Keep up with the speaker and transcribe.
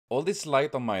All this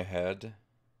light on my head,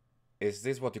 is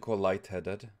this what you call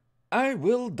lightheaded? I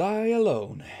will die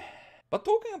alone. But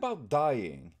talking about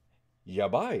dying,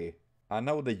 Yabai. I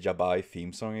know the Yabai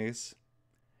theme song is.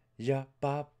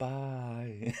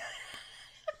 Yabai.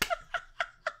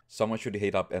 Someone should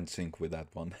hit up and sync with that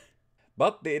one.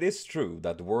 But it is true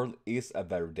that the world is a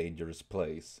very dangerous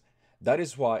place. That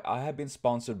is why I have been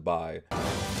sponsored by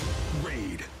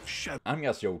Raid Shadow. I'm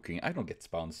just joking, I don't get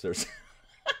sponsors.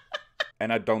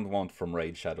 And I don't want from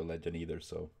Raid Shadow Legend either,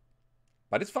 so.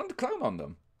 But it's fun to clown on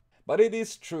them. But it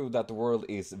is true that the world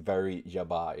is very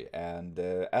yabai, and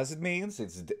as it means,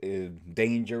 it's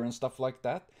danger and stuff like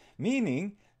that.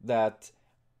 Meaning that,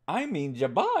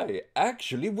 yabai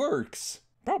actually works.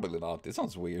 Probably not, it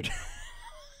sounds weird.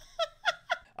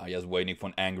 I'm just waiting for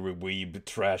an angry weeb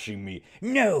trashing me.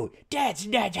 No, that's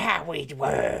not how it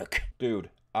works.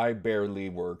 Dude, I barely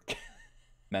work.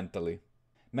 Mentally.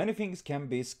 Many things can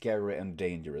be scary and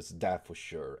dangerous, that for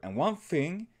sure. And one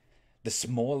thing, the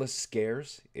smallest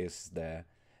scares, is the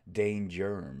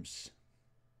dangerms.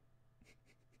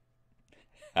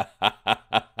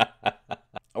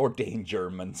 Or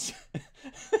dangermans.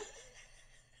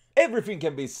 Everything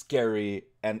can be scary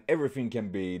and everything can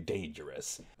be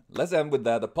dangerous. Let's end with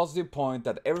that, a positive point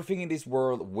that everything in this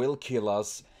world will kill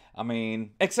us. I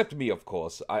mean, except me, of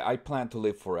course. I plan to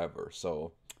live forever,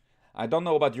 so... I don't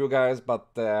know about you guys, but...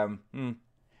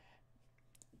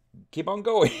 keep on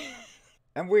going.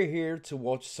 And we're here to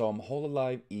watch some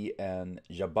HoloEN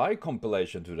Yabai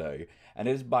compilation today. And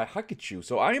it is by Hakichu.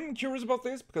 So I am curious about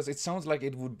this because it sounds like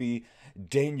it would be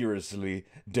dangerously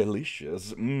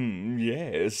delicious.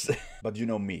 Yes. But you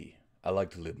know me. I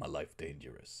like to live my life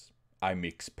dangerous. I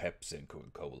mix Pepsi and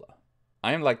Coca-Cola.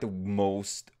 I am like the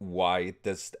most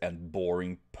whitest and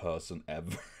boring person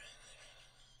ever.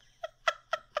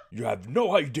 You have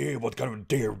no idea what kind of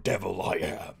daredevil I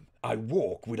am. I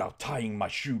walk without tying my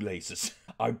shoelaces.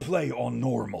 I play on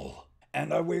normal.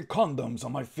 And I wear condoms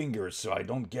on my fingers so I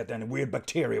don't get any weird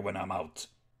bacteria when I'm out.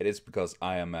 It is because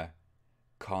I am a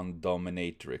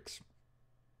condominatrix.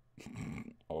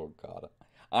 Oh god.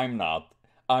 I'm not.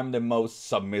 I'm the most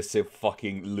submissive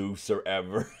fucking loser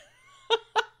ever.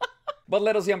 But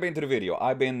let us jump into the video.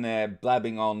 I've been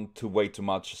blabbing on to way too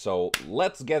much, so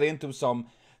let's get into some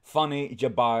funny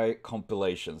Yabai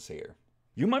compilations here.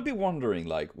 You might be wondering,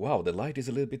 like, wow, the light is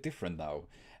a little bit different now.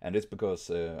 And it's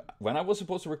because when I was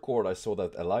supposed to record, I saw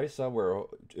that Eliza were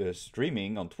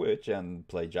streaming on Twitch and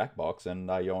play Jackbox,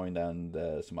 and I joined and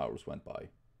some hours went by.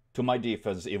 To my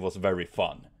defense, it was very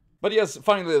fun. But yes,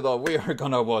 finally though, we are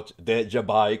gonna watch the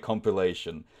Yabai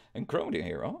compilation. And Crony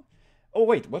here, huh? Oh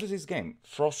wait, what is this game?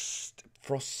 Frost...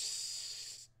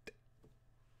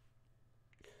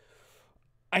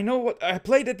 I know what... I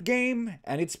played that game,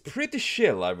 and it's pretty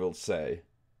chill, I will say.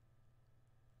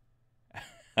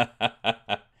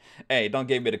 Hey, don't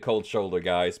give me the cold shoulder,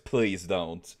 guys. Please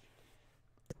don't.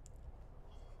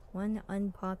 One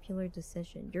unpopular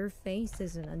decision. Your face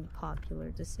is an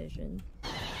unpopular decision.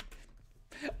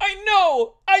 I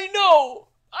know! I know!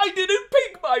 I didn't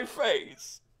pick my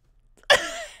face!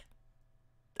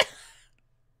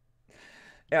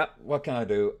 Yeah, what can I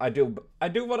do? I do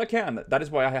what I can. That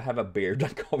is why I have a beard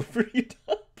that covers it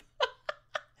up.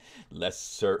 Less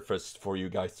surface for you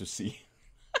guys to see.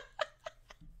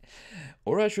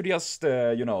 Or I should just,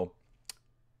 you know,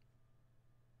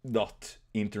 not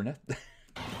internet.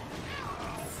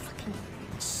 Fucking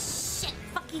shit,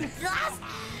 fucking glass!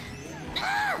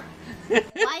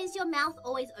 Why is your mouth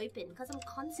always open? Because I'm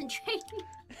concentrating.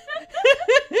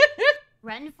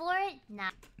 Run for it?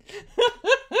 Nah.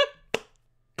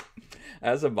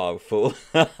 As a mouthful.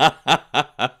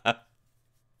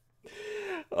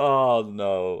 Oh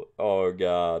no. Oh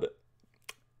god.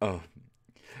 Oh.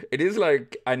 It is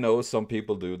like, I know some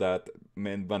people do that.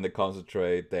 When they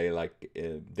concentrate, they like,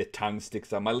 the tongue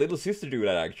sticks out. My little sister do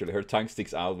that actually. Her tongue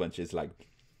sticks out when she's like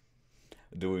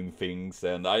doing things.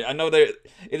 And I know that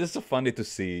it is so funny to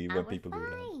see when people do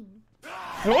that.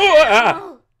 Oh, ah!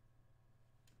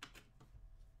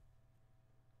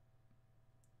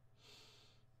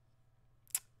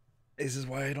 This is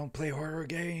why I don't play horror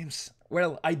games.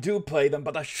 Well, I do play them,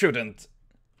 but I shouldn't.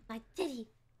 My titty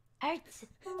hurts.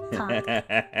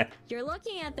 You're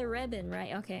looking at the ribbon,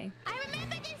 right? Okay. I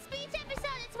remember this speech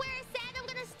episode. It's where I said I'm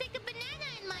gonna stick a banana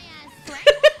in my ass.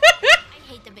 I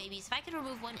hate the babies. If I could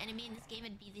remove one enemy in this game,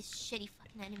 it'd be this shitty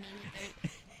fucking enemy with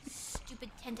their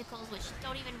stupid tentacles, which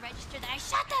don't even register that I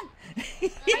shot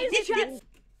them.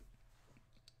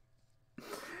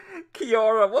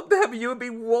 Kiara, what have you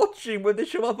been watching when they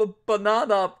shove up a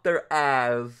banana up their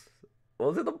ass?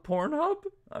 Was it on Pornhub?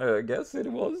 I guess it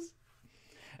was.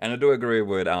 And I do agree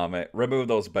with Ame. Remove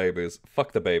those babies.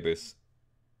 Fuck the babies.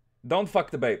 Don't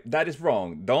fuck the baby. That is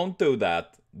wrong. Don't do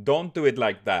that. Don't do it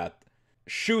like that.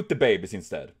 Shoot the babies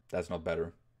instead. That's not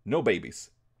better. No babies.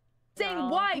 Saying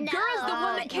why? No. Gura's the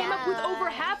one that came up with over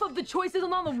half of the choices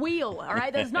on the wheel,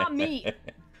 alright? That's not me.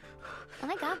 Oh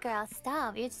my god, girl,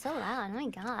 stop. You're so loud. Oh my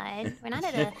god. We're not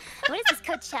at a... What is this,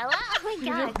 Coachella? Oh my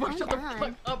god, calm Shut down. the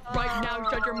fuck up right now.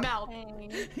 Shut your mouth.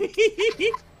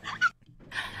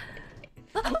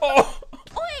 Oh!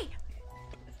 Oi!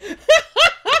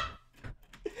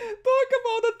 Talk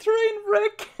about a train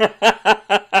wreck!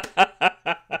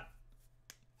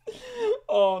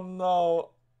 Oh no.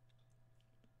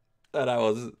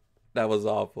 That was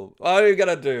awful. What are you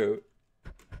gonna do?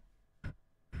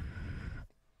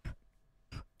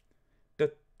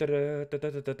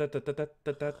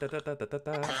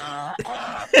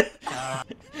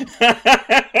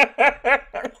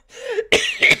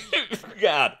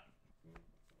 God.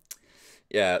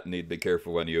 Yeah, need to be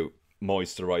careful when you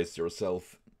moisturize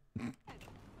yourself.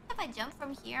 If I jump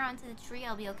from here onto the tree,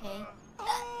 I'll be okay.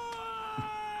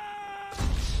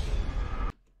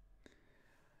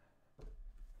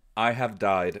 I have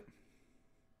died.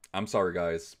 I'm sorry,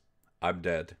 guys. I'm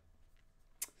dead.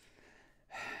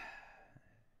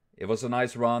 It was a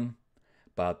nice run,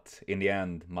 but in the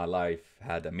end, my life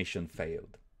had a mission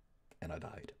failed, and I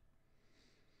died.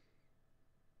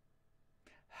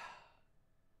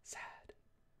 Sad.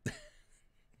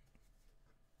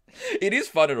 It is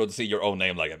funny to see your own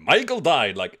name like Michael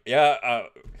died. Like, yeah,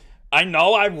 I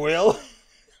know I will.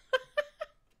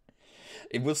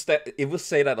 It will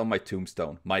say that on my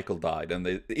tombstone. Michael died, and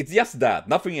it's just that,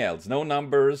 nothing else. No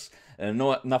numbers, and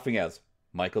nothing else.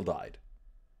 Michael died.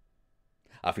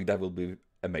 I think that will be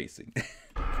amazing.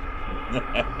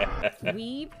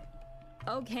 Weeb?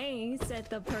 Okay, said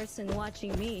the person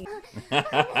watching me.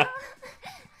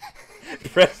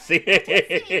 Pressy.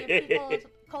 People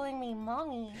calling me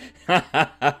mommy.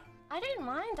 I didn't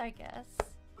mind, I guess.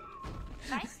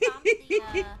 If I stop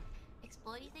the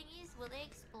explodey thingies, will they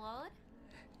explode?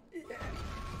 What is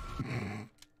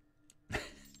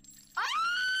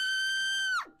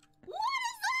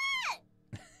that?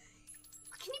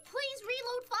 Can you please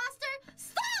reload faster?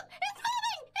 Stop! It's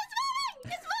moving! It's moving!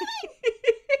 It's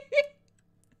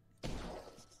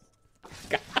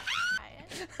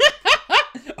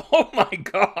moving! Oh my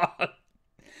god!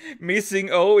 Missing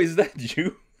O, is that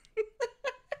you?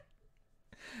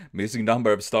 Missing Number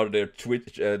have started their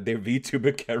Twitch, their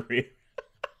VTuber career.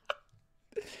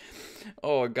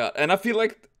 Oh god, and I feel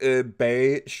like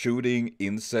Bay shooting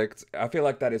insects, I feel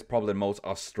like that is probably the most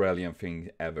Australian thing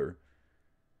ever.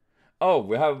 Oh,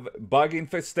 we have bug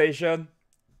infestation.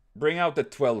 Bring out the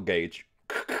 12 gauge.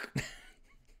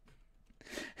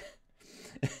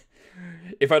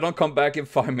 If I don't come back in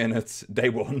 5 minutes, they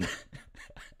won.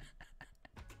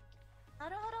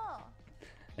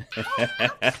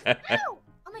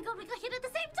 Oh my god, we got hit at the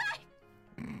same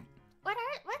time!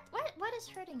 What is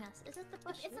hurting us? Is it the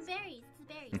bush? It's the berries. It's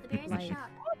the berries. The berries are shot.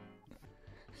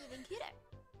 Even cuter.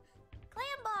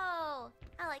 Clambo!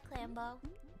 I like Clambo.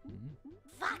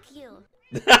 Fuck you.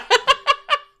 Where'd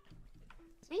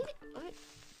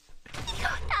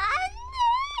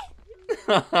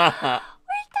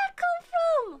that come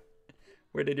from?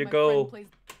 Where did you My go? friend plays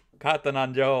Cotton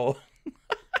on Joe.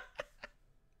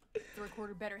 the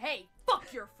recorder better. Hey,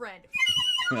 fuck your friend.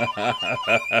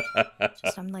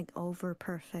 Just I'm like over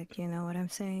perfect, you know what I'm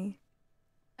saying?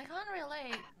 I can't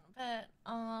relate, but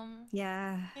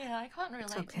Yeah, yeah, I can't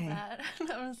relate okay. to that.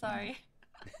 I'm sorry.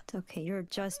 it's okay. You're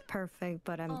just perfect,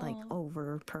 but I'm like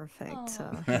over perfect,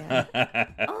 so Oh. yeah.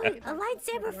 Oh, a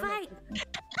lightsaber fight!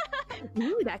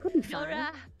 Ooh, that could be fun.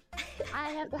 Dora, I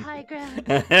have the high ground.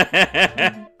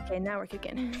 Okay, now we're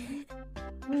kicking.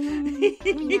 I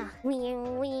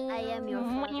am your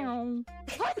father.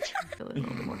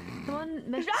 Come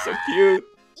on, So cute.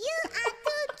 You are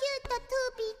too cute to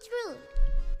be true.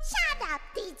 Shut up,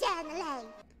 degenerate.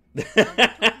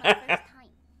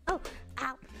 Oh,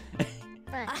 ow.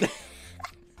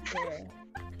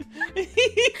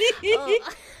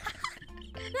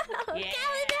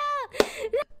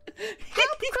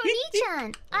 Help, Koni-chan!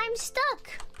 I'm stuck.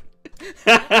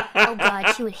 Oh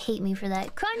god, she would hate me for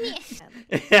that. Koni!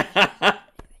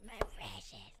 My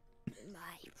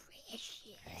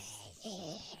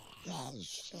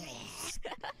precious.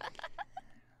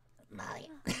 My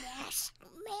master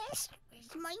is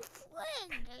my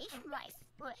friend. Is my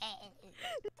friend.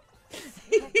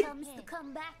 Here comes the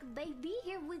comeback, baby.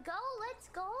 Here we go. Let's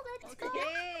go. Let's go.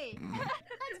 Okay.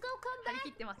 Let's go. Come back. 切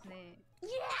ってますね。 Yeah.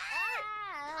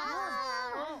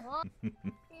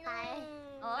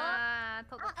 Ah,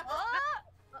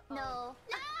 No.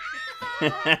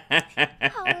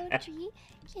 Hollow tree,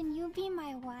 can you be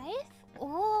my wife?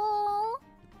 Oh.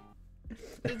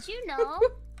 Did you know,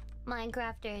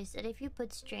 Minecrafters, that if you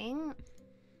put string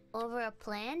over a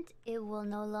plant, it will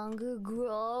no longer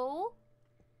grow?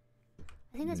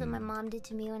 I think that's what my mom did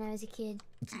to me when I was a kid.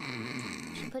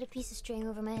 She put a piece of string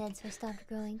over my head so I stopped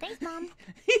growing. Thanks, Mom.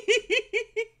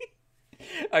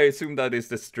 I assume that is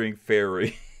the string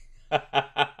fairy.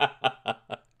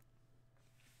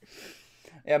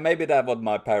 Yeah, maybe that's what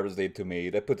my parents did to me.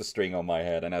 They put a string on my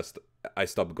head and I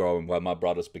stopped growing while my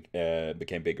brothers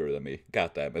became bigger than me.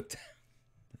 God damn it.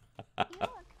 You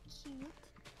look cute.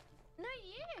 Not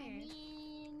you. I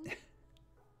mean...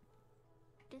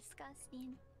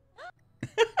 disgusting.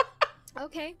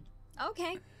 Okay.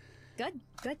 Okay. Good.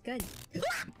 Good. Good.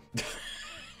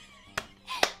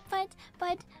 But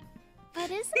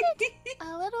isn't it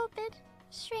a little bit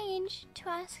strange to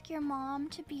ask your mom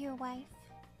to be your wife?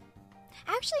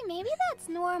 Actually, maybe that's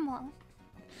normal.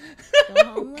 Still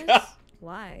homeless?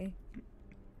 Why?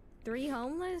 3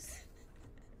 homeless?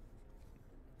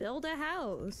 Build a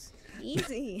house.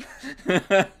 Easy.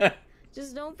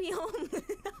 Just don't be homeless.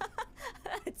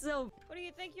 So, what do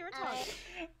you think you were talking?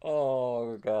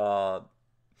 Oh god.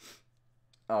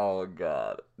 Oh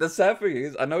god. The sad thing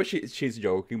is, I know she's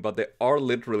joking, but there are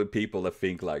literally people that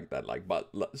think like that. Like, but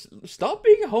stop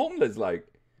being homeless. Like,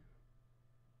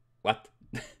 what?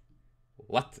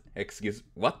 What? Excuse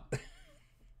what?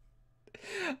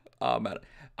 Oh man,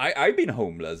 I've been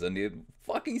homeless and it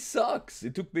fucking sucks.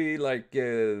 It took me like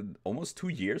almost 2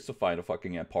 years to find a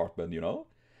fucking apartment, you know.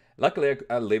 Luckily,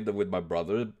 I lived with my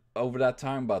brother over that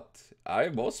time, but I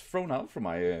was thrown out from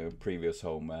my previous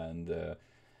home and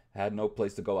had no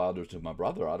place to go out to my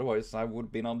brother. Otherwise, I would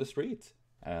have been on the street.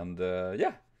 And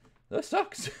yeah, that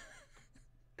sucks.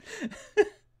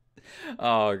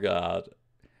 Oh god.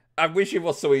 I wish it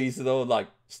was so easy though, like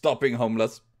stopping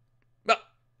homeless. But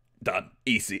done.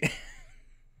 Easy.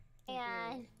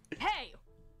 Yeah. Hey!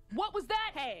 What was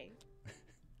that? Hey!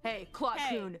 Hey,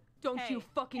 Clockcoon, don't you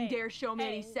fucking dare show me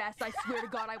any sass. I swear to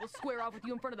God I will square off with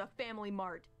you in front of the family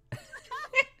mart.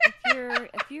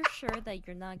 If you're sure that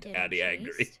you're not getting Daddy chased.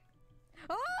 angry.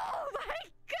 Oh my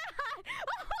God!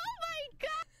 Oh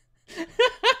my God!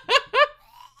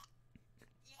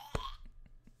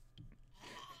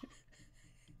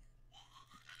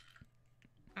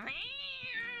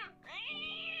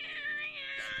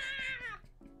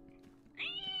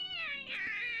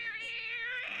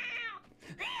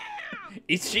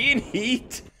 Is she in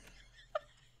heat?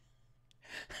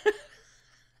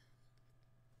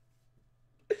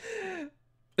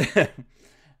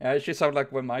 She sounded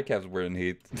like when my cats were in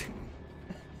heat.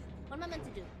 What am I meant to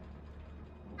do?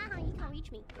 Haha, you can't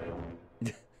reach me.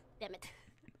 Damn it.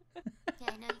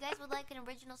 Yeah, no, you guys would like an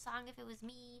original song if it was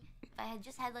me. If I had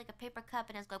just had like a paper cup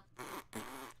and I was going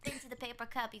into the paper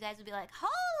cup, you guys would be like,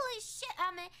 holy shit,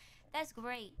 that's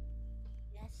great.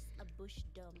 Yes, a bush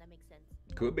dome, that makes sense.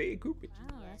 Could be, could be.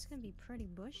 Wow, that's gonna be pretty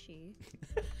bushy.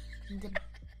 The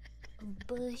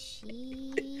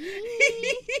bushy.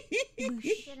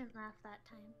 Didn't laugh that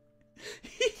time.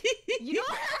 You don't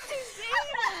have to say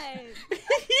that!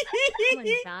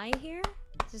 Someone die here?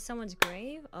 Is this someone's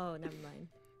grave? Oh, never mind.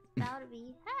 That would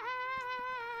be.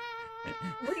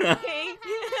 Okay.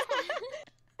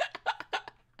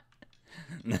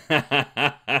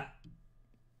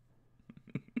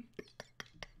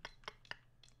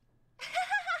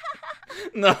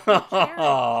 No.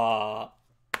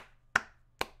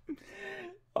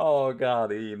 Oh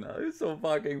god, Ina, you're so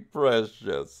fucking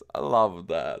precious. I love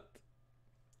that.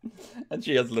 And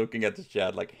she is looking at the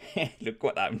chat like, hey, look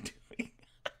what I'm doing.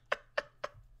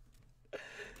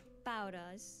 About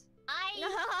us.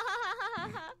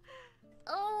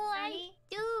 Oh, I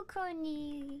do,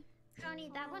 Crony. Crony,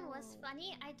 that one was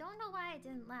funny. I don't know why I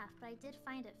didn't laugh, but I did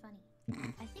find it funny.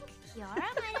 I think Kiara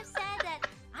might have said that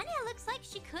Anya looks like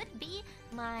she could be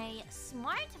my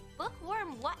smart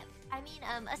bookworm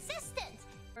assistant.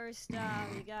 First,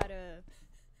 you gotta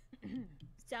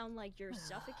sound like you're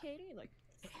suffocating. Like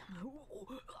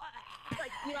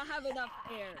you don't have enough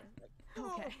air. Like,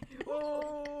 okay.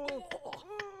 Oh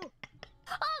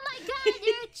my god,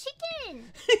 you're a chicken!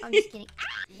 I'm just kidding.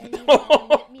 And you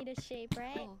get me to shape,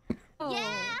 right? Oh.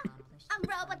 Yeah, I'm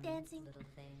robot dancing. Little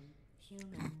thing,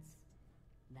 humans.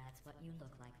 That's what you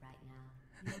look like right now.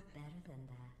 You're better than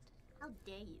that. How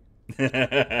dare you?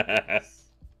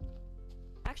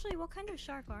 Actually, what kind of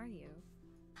shark are you?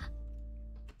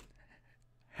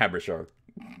 Hammer shark.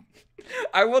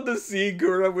 I want to see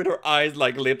Gura with her eyes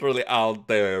like literally out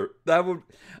there. That would.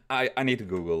 I need to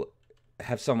Google.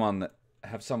 Have someone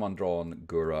drawn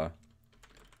Gura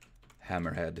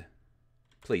hammerhead.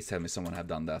 Please tell me someone have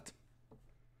done that.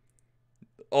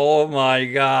 Oh my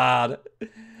god.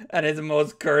 And it's the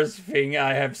most cursed thing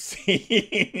I have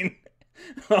seen.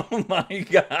 Oh my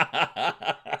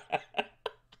god.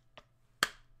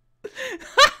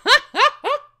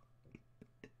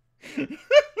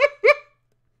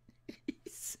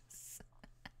 Jesus.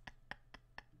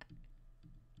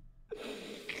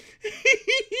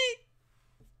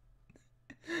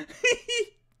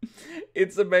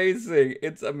 It's amazing.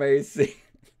 It's amazing.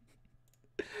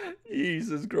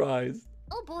 Jesus Christ.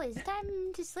 Oh boys,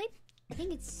 time to sleep. I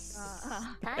think it's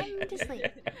time to sleep.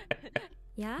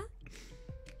 Yeah?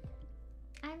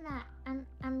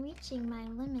 I'm reaching my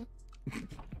limit.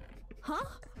 Huh?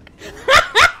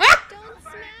 Don't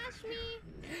smash me.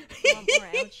 Want more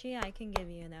ouchie? I can give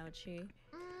you an ouchie.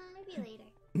 Maybe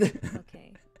later.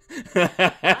 Okay.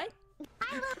 What?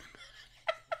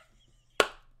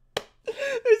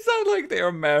 They sound like they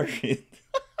are married.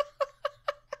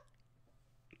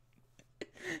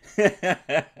 You're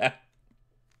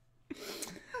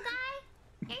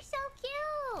so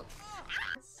cute.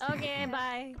 Okay,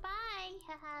 bye. Bye.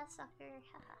 Haha, sucker.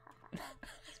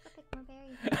 Let's go pick more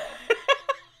berries.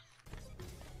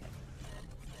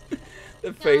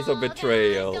 The face of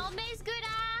betrayal. Don't be good,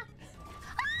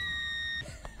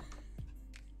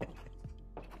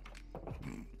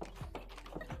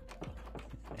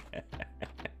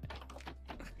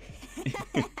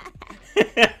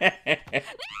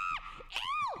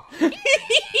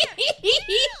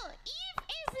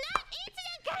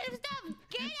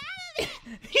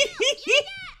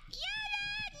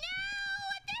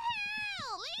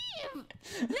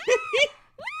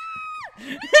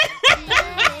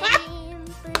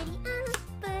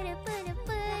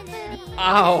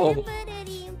 Ow!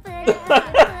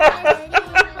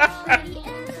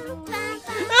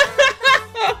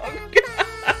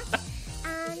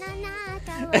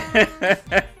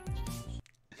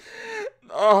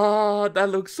 Oh, that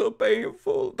looks so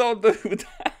painful. Don't do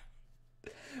that.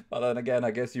 But then again,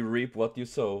 I guess you reap what you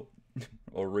sow.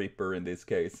 Or reaper in this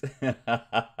case.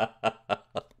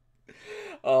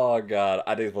 Oh god,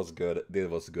 this was good. This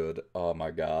was good. Oh my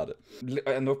god.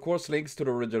 And of course, links to the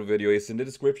original video is in the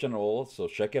description all, so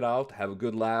check it out, have a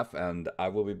good laugh, and I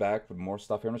will be back with more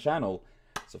stuff here on the channel.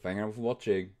 So thank you for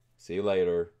watching, see you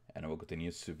later, and I will continue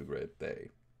a super great day.